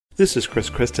This is Chris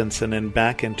Christensen, and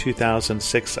back in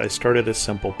 2006 I started a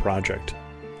simple project.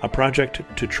 A project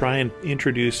to try and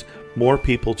introduce more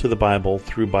people to the Bible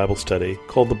through Bible study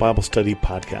called the Bible Study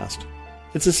Podcast.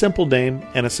 It's a simple name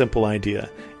and a simple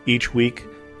idea. Each week,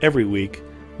 every week,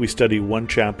 we study one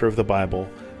chapter of the Bible,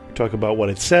 talk about what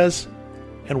it says,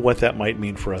 and what that might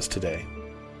mean for us today.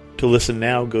 To listen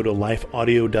now, go to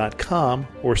lifeaudio.com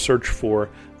or search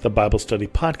for the Bible Study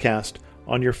Podcast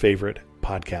on your favorite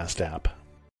podcast app.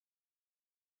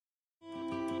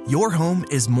 Your home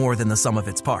is more than the sum of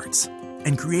its parts,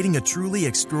 and creating a truly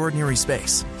extraordinary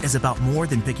space is about more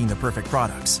than picking the perfect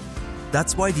products.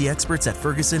 That's why the experts at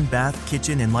Ferguson Bath,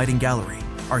 Kitchen, and Lighting Gallery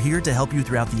are here to help you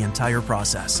throughout the entire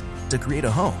process to create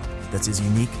a home that's as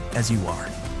unique as you are.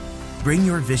 Bring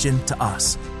your vision to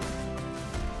us.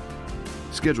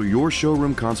 Schedule your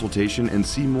showroom consultation and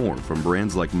see more from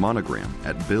brands like Monogram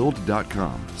at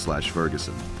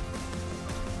build.com/Ferguson.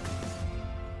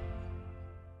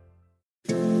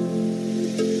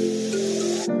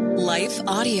 Life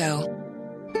Audio.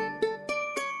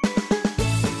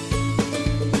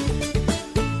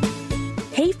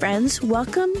 Hey friends,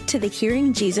 welcome to the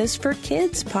Hearing Jesus for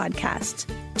Kids podcast.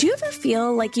 Do you ever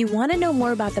feel like you want to know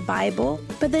more about the Bible,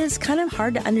 but that it's kind of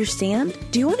hard to understand?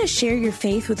 Do you want to share your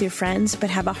faith with your friends, but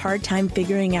have a hard time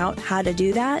figuring out how to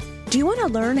do that? Do you want to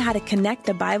learn how to connect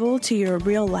the Bible to your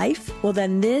real life? Well,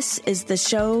 then this is the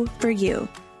show for you.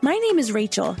 My name is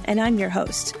Rachel, and I'm your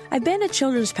host. I've been a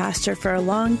children's pastor for a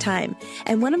long time,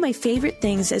 and one of my favorite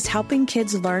things is helping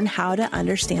kids learn how to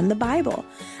understand the Bible.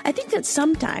 I think that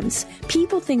sometimes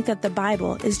people think that the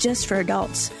Bible is just for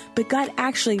adults, but God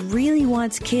actually really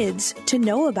wants kids to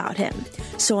know about Him.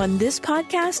 So on this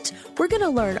podcast, we're going to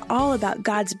learn all about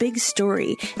God's big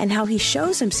story and how He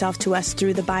shows Himself to us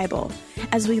through the Bible.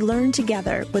 As we learn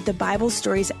together what the Bible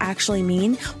stories actually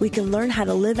mean, we can learn how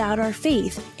to live out our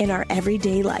faith in our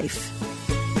everyday life.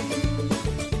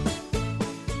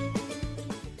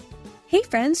 Hey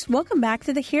friends, welcome back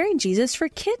to the Hearing Jesus for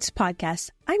Kids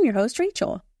podcast. I'm your host,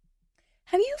 Rachel.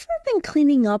 Have you ever been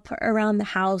cleaning up around the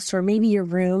house or maybe your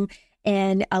room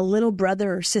and a little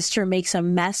brother or sister makes a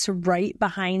mess right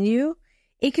behind you?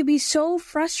 It can be so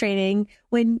frustrating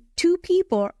when two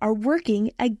people are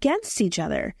working against each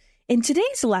other. In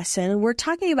today's lesson, we're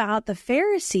talking about the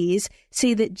Pharisees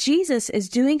say that Jesus is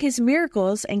doing his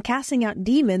miracles and casting out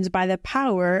demons by the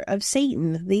power of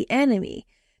Satan, the enemy.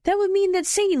 That would mean that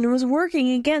Satan was working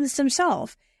against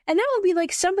himself. And that would be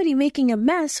like somebody making a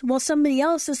mess while somebody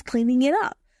else is cleaning it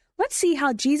up. Let's see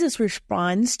how Jesus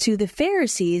responds to the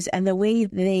Pharisees and the way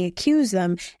they accuse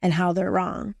them and how they're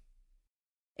wrong.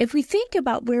 If we think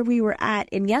about where we were at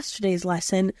in yesterday's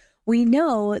lesson, we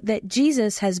know that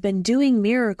Jesus has been doing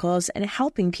miracles and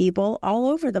helping people all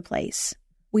over the place.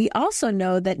 We also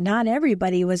know that not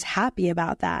everybody was happy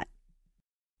about that.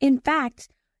 In fact,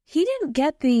 he didn't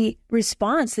get the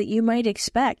response that you might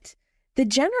expect. The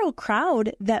general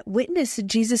crowd that witnessed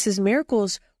Jesus'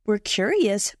 miracles were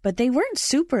curious, but they weren't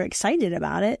super excited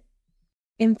about it.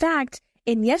 In fact,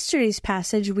 in yesterday's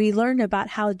passage, we learned about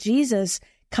how Jesus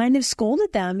kind of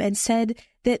scolded them and said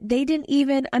that they didn't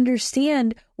even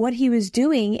understand what he was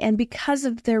doing, and because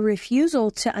of their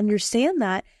refusal to understand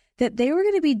that they were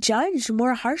going to be judged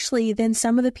more harshly than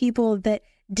some of the people that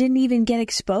didn't even get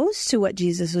exposed to what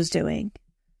Jesus was doing.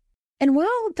 And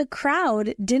while the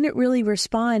crowd didn't really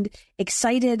respond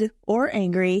excited or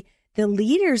angry, the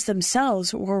leaders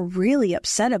themselves were really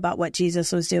upset about what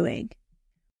Jesus was doing.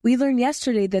 We learned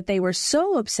yesterday that they were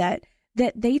so upset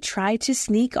that they tried to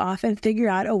sneak off and figure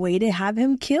out a way to have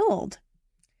him killed.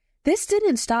 This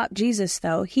didn't stop Jesus,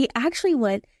 though. He actually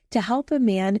went to help a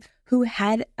man who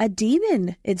had a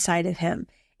demon inside of him,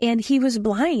 and he was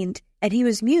blind and he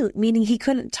was mute, meaning he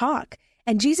couldn't talk.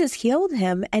 And Jesus healed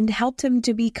him and helped him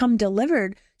to become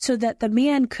delivered so that the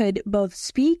man could both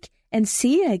speak and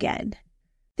see again.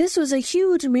 This was a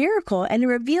huge miracle, and it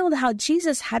revealed how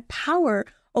Jesus had power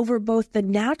over both the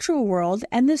natural world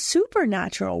and the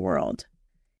supernatural world.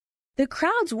 The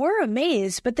crowds were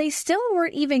amazed, but they still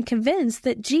weren't even convinced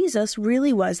that Jesus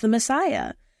really was the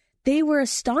Messiah. They were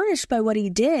astonished by what he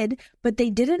did, but they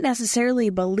didn't necessarily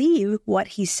believe what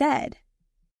he said.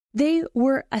 They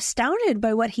were astounded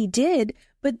by what he did,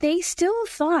 but they still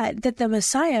thought that the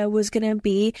Messiah was going to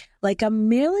be like a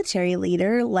military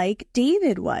leader like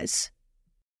David was.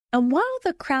 And while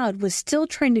the crowd was still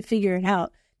trying to figure it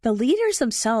out, the leaders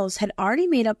themselves had already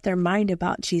made up their mind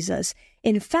about Jesus.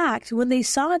 In fact, when they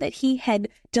saw that he had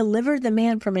delivered the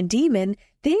man from a demon,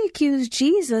 they accused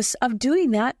Jesus of doing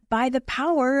that by the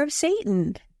power of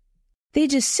Satan. They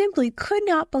just simply could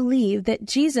not believe that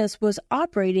Jesus was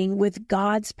operating with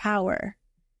God's power.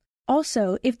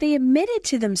 Also, if they admitted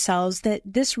to themselves that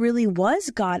this really was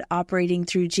God operating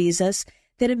through Jesus,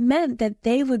 that it meant that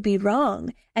they would be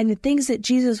wrong and the things that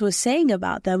Jesus was saying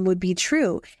about them would be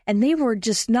true, and they were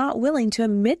just not willing to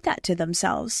admit that to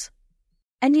themselves.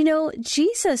 And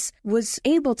Jesus was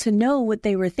able to know what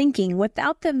they were thinking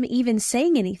without them even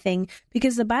saying anything,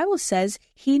 because the Bible says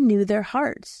he knew their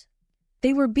hearts.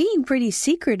 They were being pretty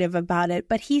secretive about it,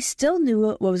 but he still knew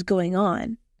what was going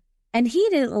on. And he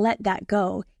didn't let that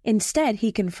go. Instead,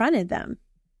 he confronted them.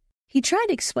 He tried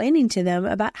explaining to them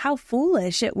about how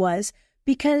foolish it was,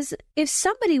 because if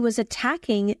somebody was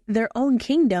attacking their own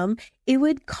kingdom, it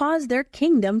would cause their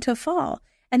kingdom to fall.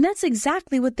 And that's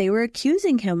exactly what they were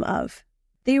accusing him of.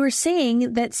 They were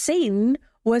saying that Satan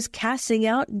was casting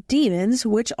out demons,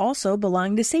 which also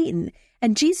belonged to Satan.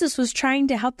 And Jesus was trying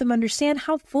to help them understand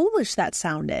how foolish that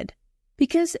sounded,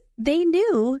 because they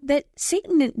knew that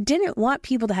Satan didn't want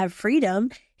people to have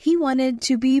freedom. He wanted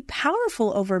to be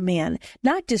powerful over man,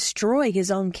 not destroy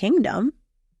his own kingdom.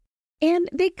 And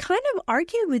they kind of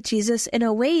argued with Jesus in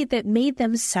a way that made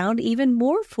them sound even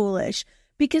more foolish,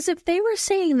 because if they were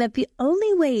saying that the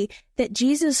only way that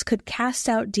Jesus could cast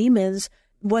out demons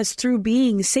was through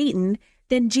being Satan,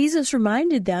 then Jesus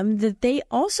reminded them that they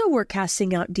also were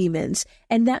casting out demons,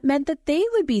 and that meant that they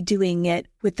would be doing it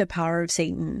with the power of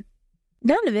Satan.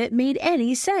 None of it made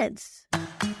any sense.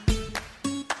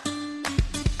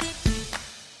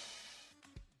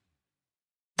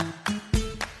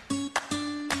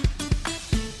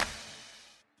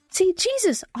 See,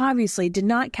 Jesus obviously did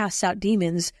not cast out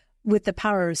demons with the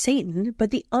power of Satan,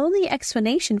 but the only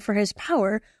explanation for his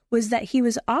power was that he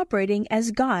was operating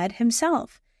as God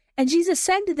himself. And Jesus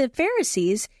said to the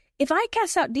Pharisees, "If I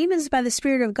cast out demons by the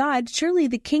Spirit of God, surely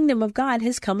the kingdom of God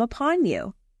has come upon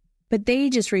you." But they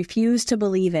just refused to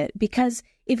believe it, because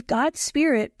if God's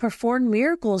Spirit performed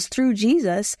miracles through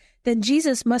Jesus, then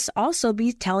Jesus must also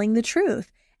be telling the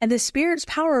truth. And the Spirit's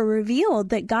power revealed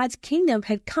that God's kingdom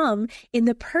had come in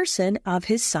the person of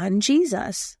his Son,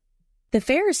 Jesus. The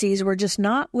Pharisees were just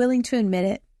not willing to admit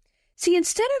it. See,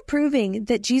 instead of proving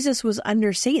that Jesus was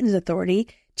under Satan's authority,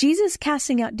 Jesus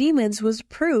casting out demons was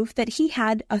proof that he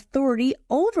had authority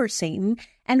over Satan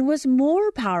and was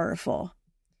more powerful.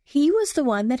 He was the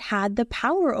one that had the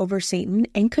power over Satan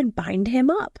and could bind him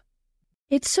up.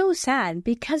 It's so sad,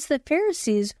 because the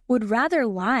Pharisees would rather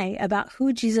lie about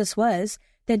who Jesus was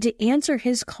than to answer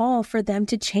his call for them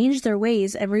to change their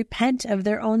ways and repent of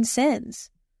their own sins.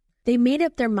 They made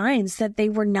up their minds that they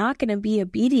were not going to be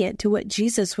obedient to what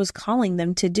Jesus was calling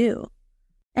them to do.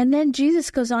 And then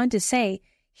Jesus goes on to say,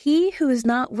 "He who is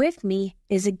not with me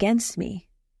is against me."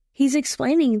 He's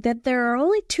explaining that there are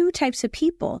only two types of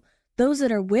people: those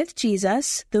that are with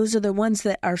Jesus, those are the ones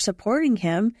that are supporting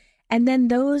him, and then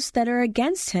those that are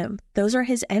against him, those are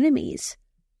his enemies.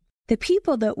 The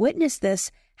people that witnessed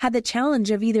this had the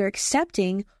challenge of either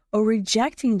accepting or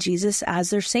rejecting Jesus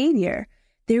as their Savior.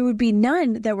 There would be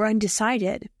none that were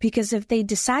undecided, because if they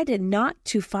decided not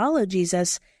to follow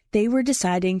Jesus, they were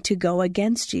deciding to go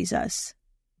against Jesus.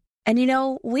 And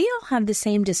we all have the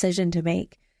same decision to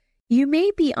make. You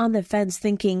may be on the fence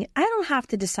thinking, I don't have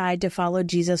to decide to follow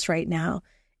Jesus right now.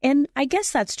 And I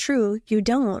guess that's true, you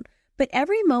don't. But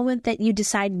every moment that you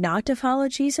decide not to follow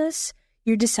Jesus,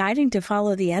 you're deciding to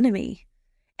follow the enemy.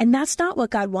 And that's not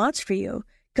what God wants for you.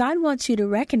 God wants you to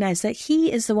recognize that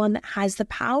he is the one that has the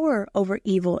power over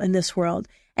evil in this world.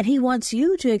 And he wants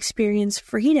you to experience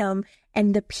freedom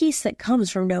and the peace that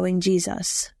comes from knowing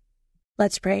Jesus.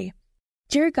 Let's pray.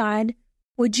 Dear God,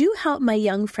 would you help my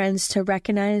young friends to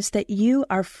recognize that you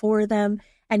are for them,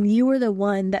 and you are the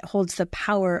one that holds the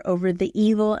power over the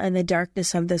evil and the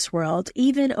darkness of this world,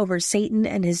 even over Satan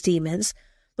and his demons.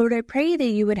 Lord, I pray that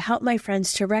you would help my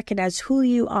friends to recognize who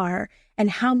you are and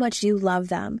how much you love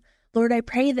them. Lord, I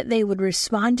pray that they would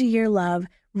respond to your love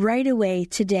right away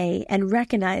today and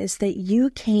recognize that you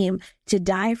came to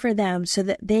die for them so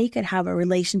that they could have a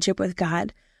relationship with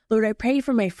God. Lord, I pray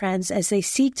for my friends as they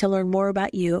seek to learn more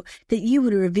about you, that you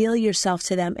would reveal yourself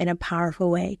to them in a powerful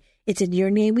way. It's in your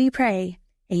name we pray.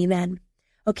 Amen.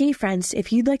 Okay, friends,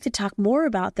 if you'd like to talk more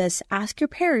about this, ask your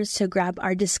parents to grab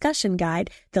our discussion guide.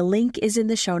 The link is in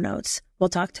the show notes. We'll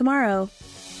talk tomorrow.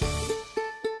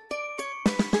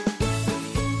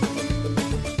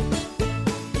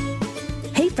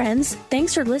 Hey friends,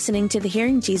 thanks for listening to the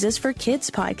Hearing Jesus for Kids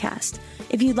podcast.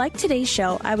 If you liked today's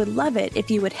show, I would love it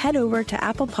if you would head over to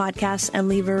Apple Podcasts and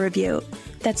leave a review.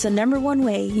 That's the #1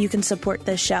 way you can support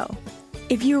this show.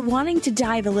 If you're wanting to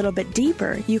dive a little bit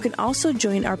deeper, you can also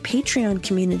join our Patreon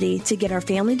community to get our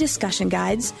family discussion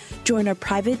guides, join our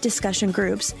private discussion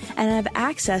groups, and have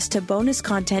access to bonus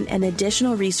content and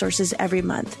additional resources every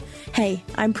month. Hey,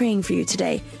 I'm praying for you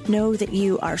today. Know that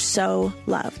you are so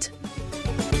loved.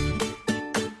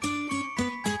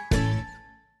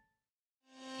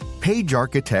 Page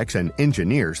architects and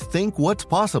engineers think what's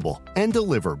possible and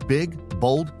deliver big,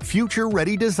 bold,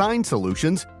 future-ready design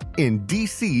solutions in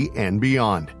DC and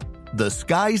beyond. The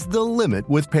sky's the limit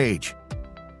with Page.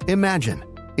 Imagine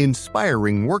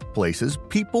inspiring workplaces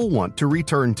people want to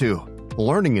return to,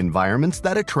 learning environments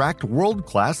that attract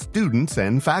world-class students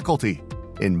and faculty,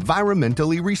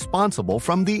 environmentally responsible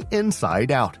from the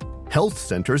inside out, health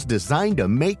centers designed to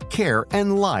make care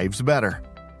and lives better,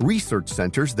 research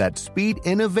centers that speed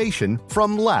innovation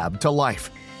from lab to life.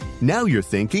 Now you're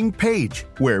thinking Page,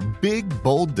 where big,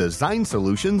 bold design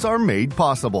solutions are made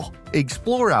possible.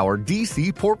 Explore our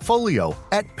DC portfolio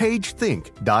at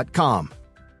pagethink.com.